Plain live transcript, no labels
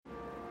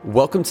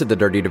Welcome to the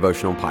Dirty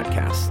Devotional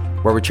Podcast,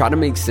 where we try to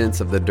make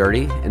sense of the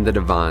dirty and the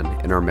divine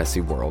in our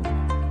messy world.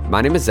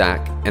 My name is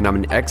Zach, and I'm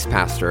an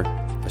ex-pastor,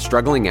 a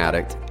struggling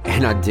addict,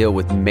 and I deal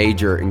with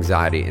major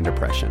anxiety and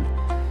depression.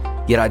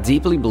 Yet I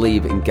deeply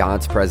believe in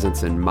God's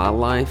presence in my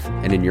life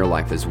and in your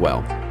life as well.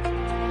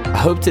 I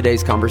hope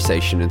today's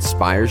conversation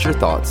inspires your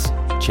thoughts,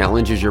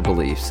 challenges your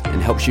beliefs,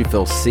 and helps you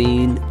feel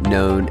seen,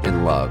 known,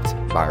 and loved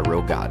by a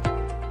real God.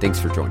 Thanks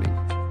for joining.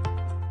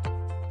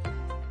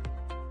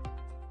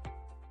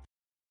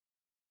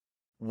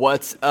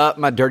 What's up,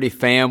 my dirty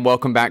fam?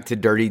 Welcome back to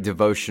Dirty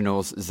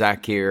Devotionals.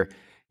 Zach here.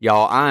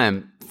 Y'all, I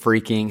am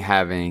freaking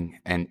having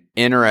an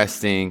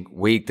interesting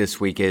week this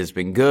week. It has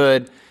been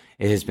good.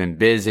 It has been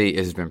busy. It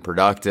has been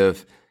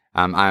productive.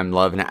 I'm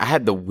loving it. I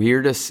had the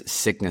weirdest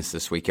sickness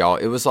this week, y'all.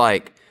 It was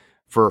like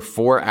for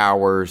 4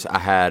 hours, I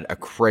had a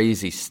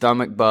crazy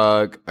stomach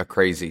bug, a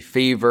crazy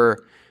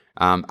fever.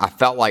 I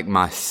felt like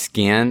my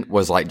skin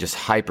was like just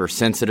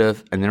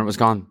hypersensitive, and then it was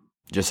gone.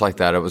 Just like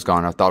that, it was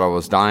gone. I thought I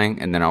was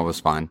dying, and then I was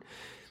fine.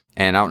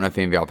 And I don't know if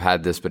any of y'all have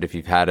had this, but if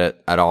you've had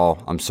it at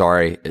all, I'm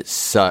sorry. It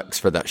sucks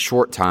for that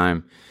short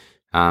time.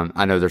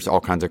 I know there's all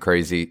kinds of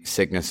crazy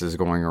sicknesses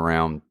going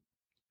around,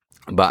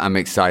 but I'm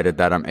excited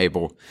that I'm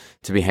able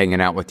to be hanging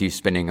out with you,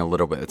 spending a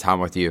little bit of time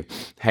with you.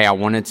 Hey, I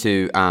wanted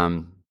to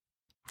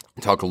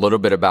talk a little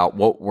bit about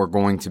what we're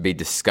going to be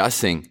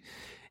discussing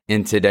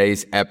in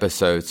today's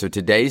episode. So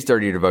today's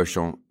Dirty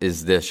Devotional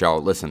is this,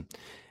 y'all. Listen,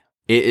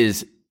 it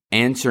is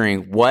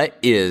answering what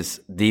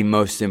is the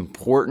most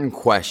important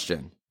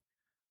question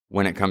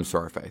when it comes to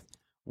our faith.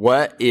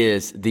 What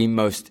is the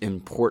most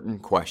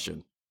important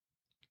question?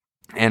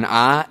 And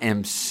I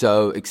am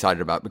so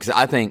excited about it because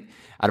I think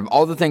out of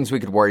all the things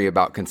we could worry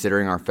about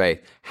considering our faith,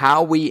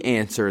 how we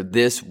answer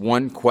this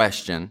one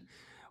question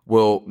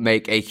will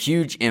make a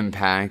huge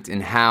impact in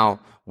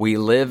how we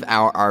live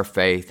our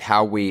faith,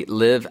 how we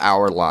live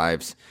our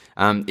lives.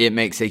 It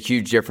makes a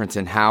huge difference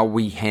in how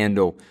we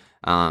handle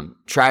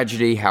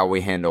tragedy, how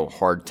we handle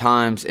hard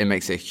times. It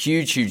makes a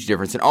huge, huge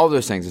difference in all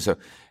those things. And so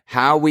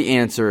how we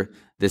answer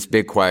this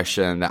big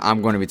question that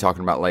I'm going to be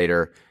talking about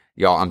later,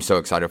 y'all, I'm so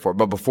excited for it.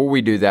 But before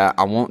we do that,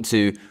 I want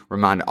to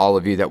remind all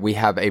of you that we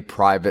have a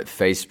private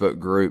Facebook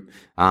group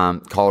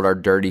called Our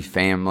Dirty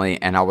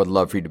Family, and I would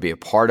love for you to be a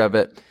part of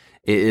it.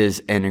 It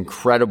is an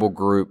incredible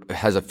group. It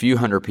has a few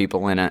hundred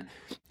people in it,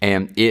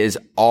 and it is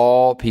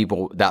all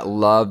people that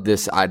love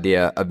this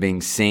idea of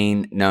being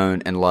seen,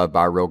 known, and loved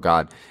by a real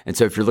God. And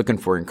so if you're looking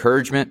for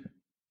encouragement,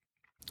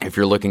 if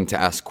you're looking to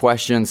ask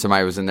questions,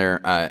 somebody was in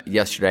there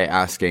yesterday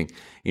asking,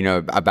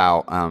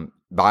 about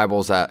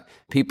Bibles that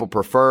people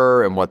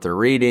prefer and what they're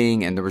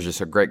reading, and there was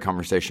just a great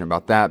conversation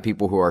about that.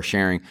 People who are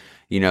sharing,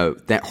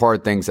 that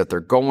hard things that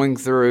they're going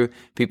through,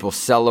 people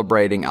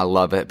celebrating. I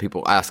love it.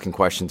 People asking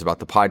questions about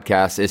the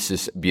podcast. It's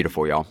just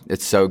beautiful, y'all.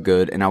 It's so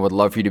good, and I would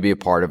love for you to be a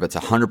part of it. It's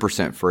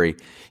 100% free.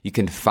 You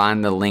can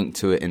find the link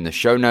to it in the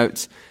show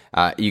notes.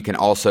 You can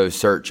also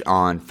search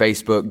on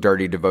Facebook,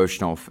 Dirty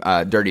Devotional,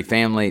 Dirty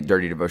Family,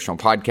 Dirty Devotional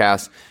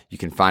Podcast. You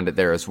can find it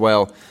there as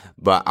well.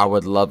 But I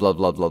would love, love,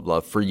 love, love,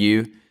 love for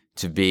you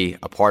to be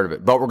a part of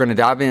it. But we're going to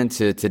dive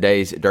into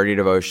today's Dirty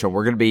Devotional.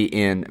 We're going to be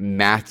in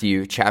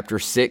Matthew chapter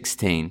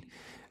 16,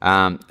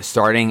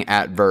 starting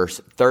at verse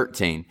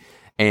 13.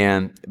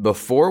 And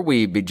before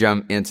we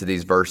jump into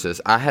these verses,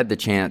 I had the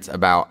chance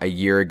about a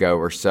year ago,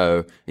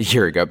 I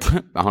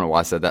don't know why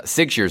I said that,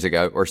 6 years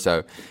ago or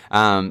so,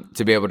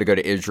 to be able to go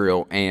to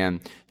Israel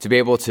and to be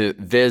able to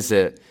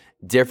visit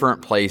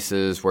different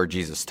places where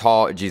Jesus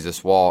taught,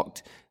 Jesus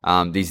walked,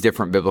 these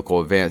different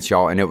biblical events,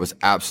 y'all. And it was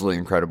absolutely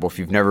incredible. If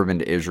you've never been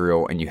to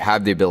Israel and you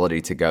have the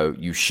ability to go,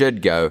 you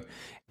should go.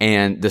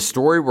 And the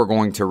story we're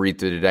going to read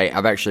through today,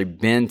 I've actually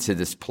been to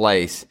this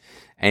place,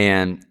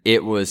 and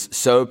it was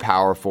so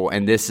powerful.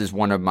 And this is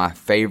one of my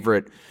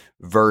favorite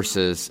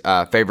verses,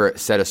 favorite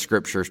set of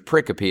scriptures,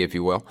 pericope, if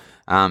you will,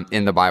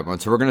 in the Bible.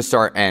 And so we're going to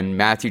start in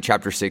Matthew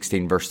chapter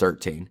 16, verse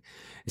 13.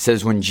 It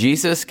says, "When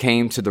Jesus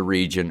came to the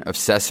region of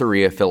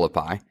Caesarea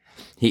Philippi,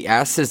 he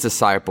asked his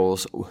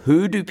disciples,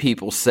 'Who do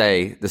people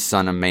say the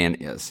Son of Man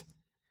is?'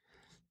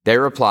 They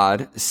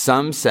replied,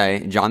 'Some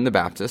say John the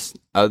Baptist,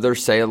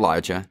 others say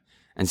Elijah,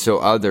 and so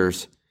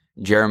others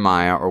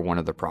Jeremiah or one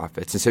of the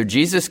prophets.'" And so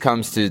Jesus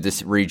comes to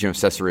this region of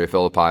Caesarea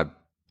Philippi.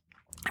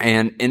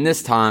 And in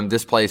this time,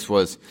 this place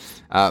was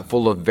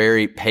full of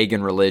very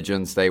pagan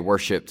religions. They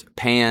worshipped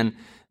Pan,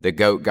 the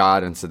goat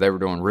god, and so they were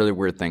doing really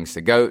weird things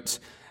to goats.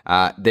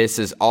 This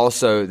is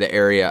also the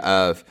area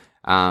of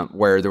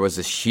where there was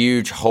this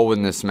huge hole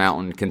in this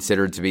mountain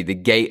considered to be the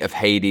gate of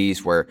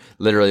Hades, where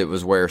literally it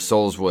was where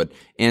souls would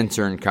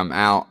enter and come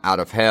out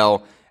of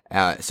hell.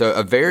 So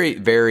a very,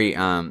 very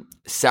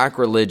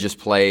sacrilegious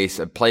place,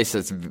 a place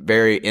that's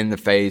very in the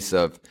face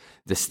of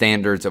the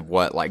standards of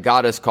what like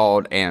God is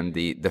called and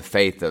the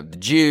faith of the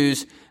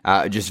Jews.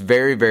 Just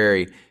very,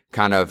 very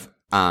kind of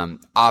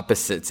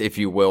opposites, if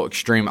you will,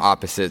 extreme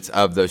opposites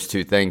of those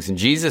two things. And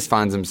Jesus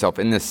finds himself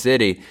in this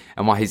city,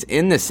 and while he's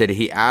in this city,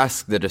 he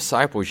asks the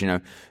disciples,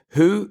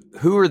 who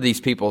are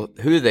these people?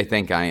 Who do they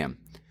think I am?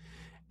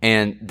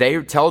 And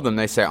they tell them,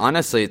 they say,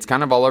 honestly, it's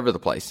kind of all over the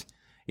place.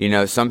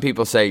 Some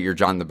people say you're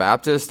John the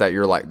Baptist, that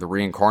you're like the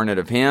reincarnate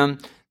of him,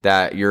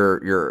 that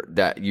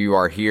you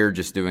are here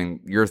just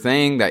doing your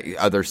thing, that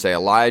others say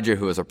Elijah,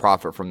 who is a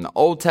prophet from the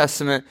Old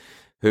Testament,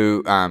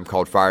 who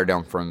called fire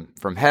down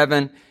from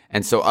heaven.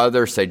 And so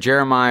others say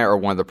Jeremiah or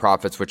one of the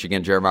prophets, which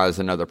again, Jeremiah is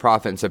another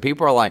prophet. And so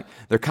people are like,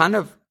 they're kind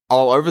of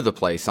all over the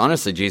place.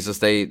 Honestly, Jesus,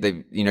 they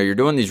you're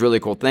doing these really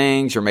cool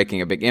things. You're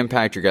making a big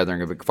impact. You're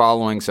gathering a big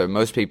following. So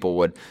most people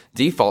would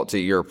default to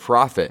you're a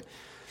prophet.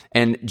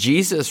 And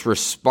Jesus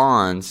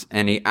responds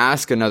and he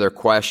asks another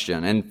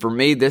question. And for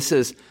me, this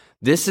is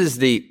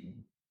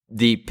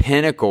the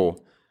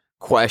pinnacle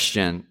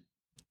question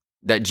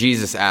that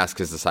Jesus asked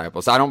his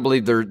disciples. I don't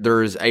believe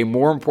there is a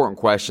more important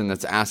question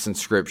that's asked in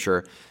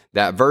Scripture.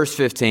 That verse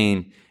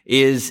 15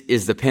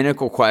 is the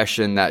pinnacle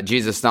question that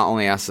Jesus not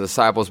only asked the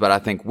disciples, but I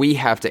think we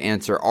have to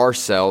answer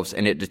ourselves,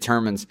 and it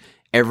determines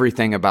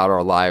everything about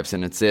our lives.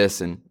 And it's this,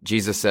 and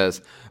Jesus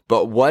says,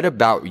 "But what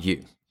about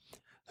you?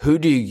 Who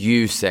do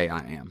you say I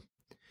am?"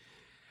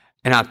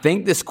 And I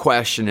think this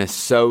question is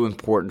so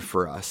important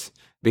for us,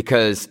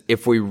 because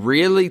if we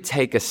really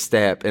take a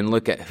step and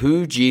look at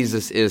who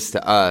Jesus is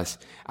to us,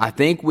 I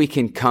think we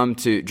can come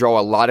to draw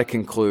a lot of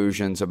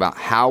conclusions about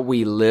how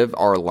we live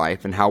our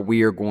life and how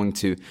we are going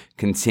to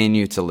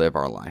continue to live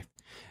our life.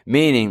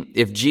 Meaning,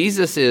 if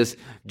Jesus is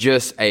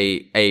just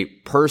a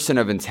person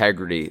of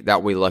integrity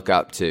that we look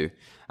up to,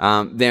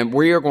 then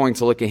we are going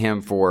to look at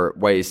him for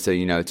ways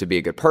to be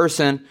a good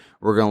person.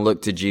 We're going to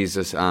look to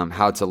Jesus,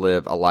 how to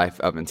live a life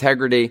of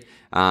integrity.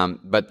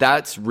 But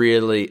that's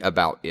really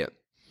about it.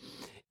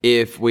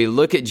 If we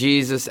look at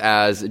Jesus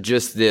as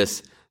just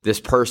this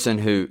person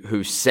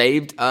who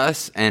saved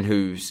us and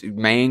whose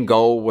main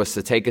goal was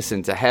to take us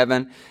into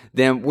heaven,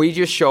 then we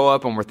just show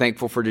up and we're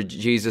thankful for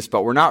Jesus,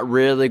 but we're not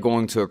really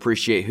going to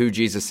appreciate who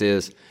Jesus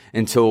is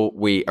until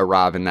we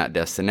arrive in that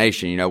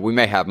destination. We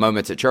may have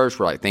moments at church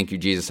where like, thank you,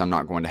 Jesus, I'm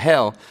not going to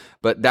hell,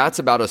 but that's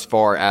about as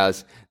far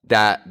as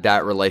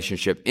that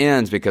relationship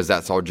ends, because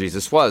that's all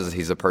Jesus was.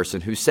 He's a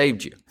person who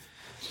saved you.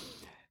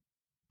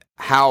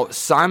 How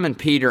Simon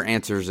Peter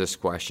answers this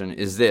question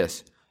is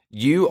this: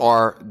 you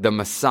are the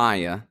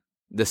Messiah,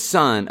 the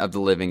Son of the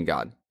living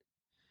God.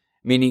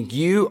 Meaning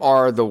you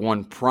are the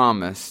one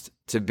promised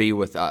to be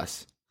with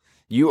us.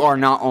 You are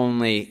not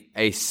only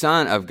a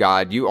son of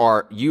God, you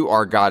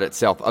are God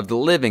itself, of the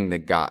living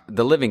God,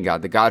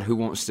 the God who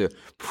wants to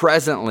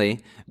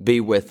presently be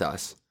with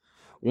us.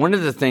 One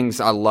of the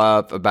things I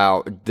love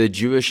about the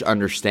Jewish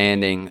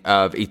understanding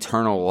of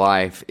eternal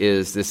life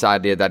is this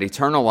idea that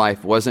eternal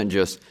life wasn't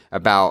just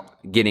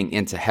about getting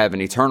into heaven.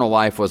 Eternal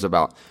life was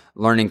about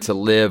learning to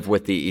live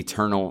with the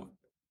eternal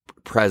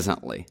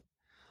presently,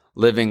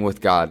 living with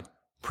God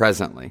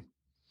presently.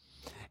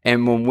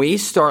 And when we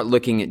start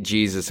looking at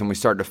Jesus and we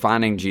start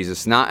defining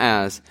Jesus not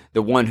as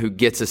the one who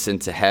gets us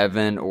into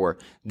heaven or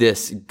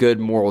this good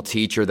moral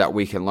teacher that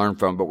we can learn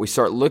from, but we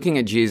start looking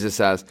at Jesus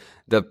as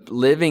the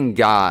living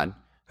God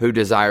who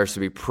desires to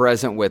be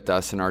present with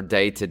us in our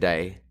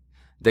day-to-day,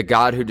 the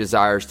God who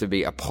desires to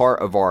be a part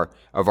of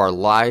our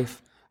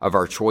life, of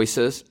our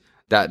choices,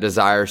 that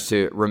desires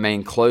to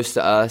remain close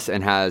to us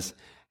and has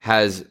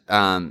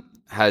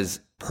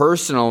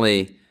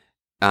personally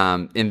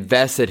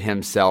invested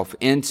himself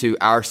into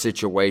our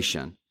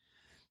situation,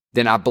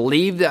 then I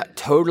believe that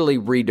totally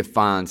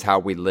redefines how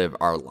we live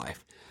our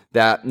life.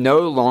 That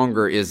no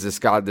longer is this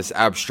God, this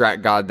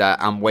abstract God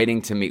that I'm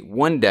waiting to meet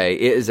one day.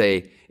 It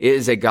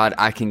is a God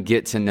I can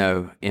get to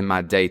know in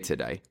my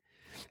day-to-day.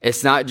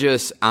 It's not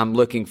just I'm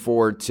looking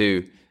forward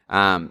to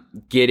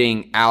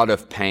getting out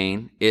of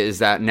pain. It is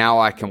that now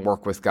I can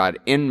work with God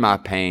in my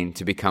pain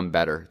to become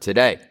better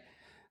today.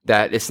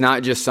 That it's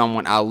not just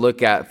someone I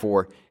look at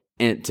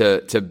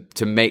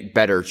to make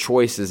better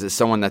choices. It's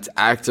someone that's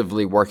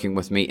actively working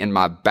with me in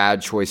my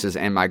bad choices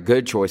and my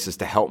good choices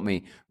to help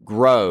me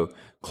grow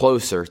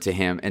closer to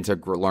him and to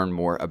learn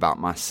more about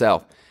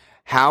myself.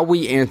 How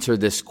we answer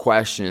this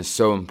question is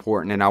so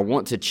important, and I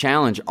want to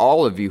challenge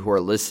all of you who are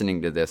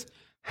listening to this.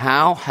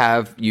 How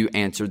have you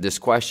answered this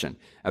question?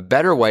 A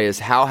better way is,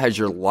 how has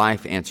your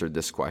life answered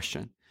this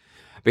question?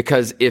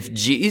 Because if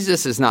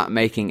Jesus is not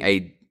making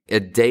a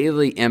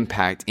daily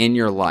impact in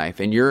your life,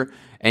 and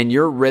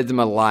your rhythm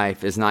of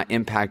life is not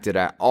impacted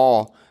at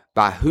all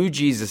by who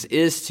Jesus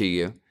is to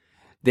you,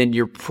 then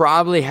you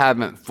probably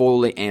haven't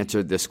fully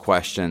answered this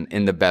question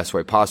in the best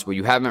way possible.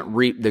 You haven't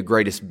reaped the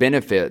greatest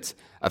benefits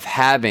of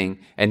having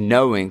and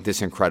knowing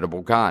this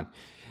incredible God.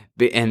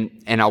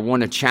 And I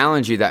want to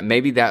challenge you that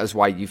maybe that is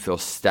why you feel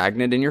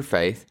stagnant in your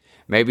faith.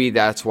 Maybe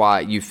that's why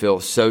you feel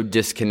so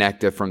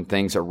disconnected from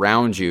things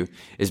around you,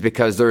 is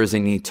because there is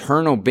an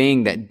eternal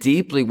being that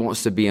deeply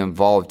wants to be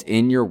involved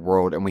in your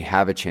world, and we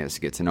have a chance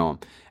to get to know him.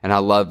 And I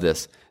love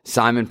this.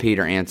 Simon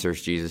Peter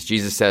answers Jesus.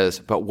 Jesus says,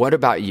 "But what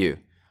about you?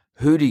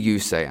 Who do you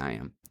say I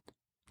am?"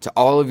 To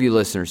all of you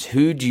listeners,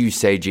 who do you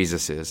say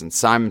Jesus is? And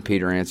Simon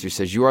Peter answers, he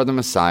says, "You are the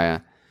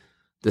Messiah,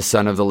 the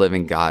Son of the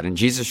living God." And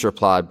Jesus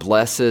replied,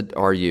 "Blessed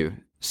are you,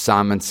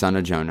 Simon, son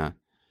of Jonah.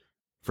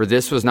 For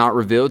this was not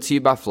revealed to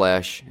you by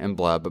flesh and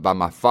blood, but by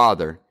my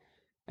Father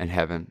in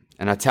heaven."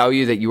 And I tell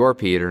you that you are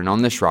Peter, and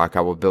on this rock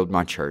I will build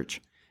my church.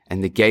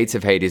 And the gates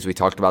of Hades, we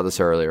talked about this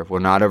earlier,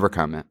 will not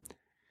overcome it.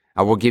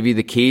 I will give you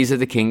the keys of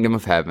the kingdom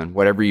of heaven.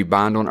 Whatever you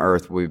bind on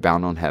earth will be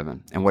bound on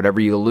heaven, and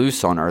whatever you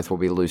loose on earth will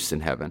be loosed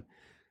in heaven.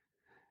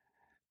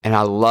 And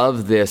I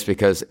love this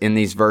because in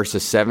these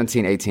verses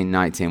 17, 18,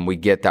 19, we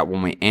get that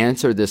when we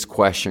answer this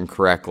question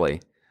correctly,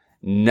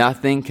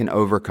 nothing can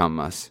overcome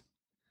us.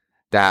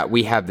 That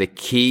we have the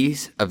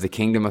keys of the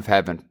kingdom of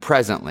heaven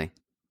presently.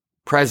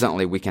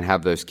 Presently, we can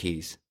have those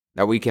keys.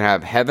 That we can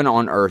have heaven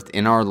on earth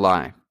in our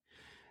life.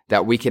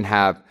 That we can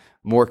have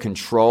more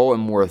control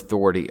and more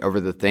authority over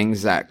the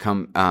things that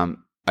come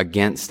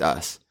against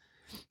us.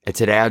 And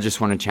today I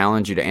just want to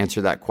challenge you to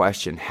answer that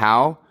question.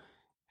 How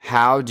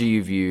do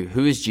you view,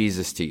 who is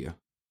Jesus to you?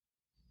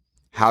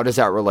 How does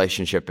that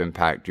relationship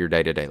impact your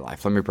day-to-day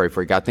life? Let me pray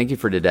for you. God, thank you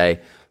for today.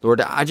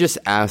 Lord, I just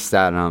ask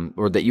that,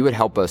 Lord, that you would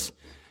help us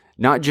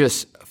not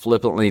just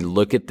flippantly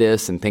look at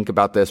this and think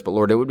about this, but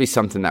Lord, it would be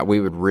something that we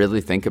would really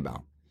think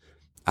about.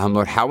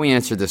 Lord, how we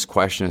answer this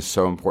question is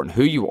so important.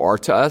 Who you are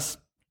to us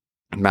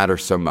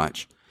matters so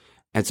much.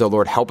 And so,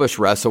 Lord, help us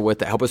wrestle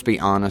with it. Help us be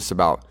honest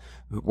about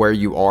where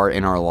you are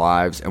in our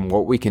lives and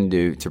what we can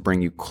do to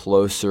bring you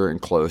closer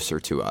and closer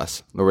to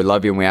us. Lord, we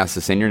love you and we ask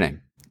this in your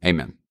name.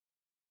 Amen.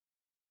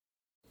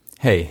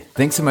 Hey,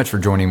 thanks so much for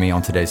joining me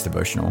on today's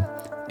devotional.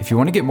 If you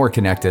want to get more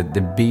connected,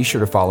 then be sure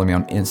to follow me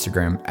on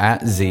Instagram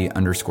at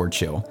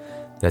 @Z_chill.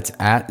 That's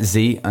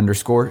 @Z_CHIL.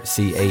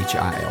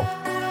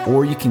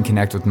 Or you can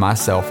connect with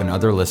myself and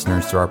other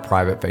listeners through our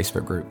private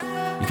Facebook group.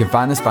 You can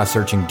find this by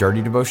searching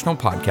Dirty Devotional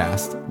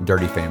Podcast,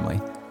 Dirty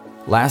Family.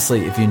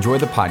 Lastly, if you enjoy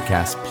the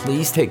podcast,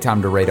 please take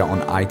time to rate it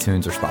on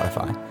iTunes or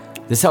Spotify.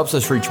 This helps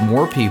us reach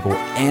more people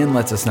and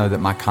lets us know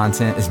that my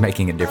content is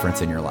making a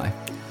difference in your life.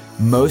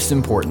 Most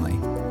importantly,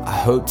 I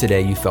hope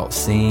today you felt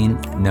seen,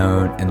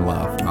 known, and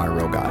loved by a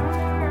real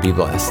God. Be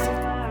blessed.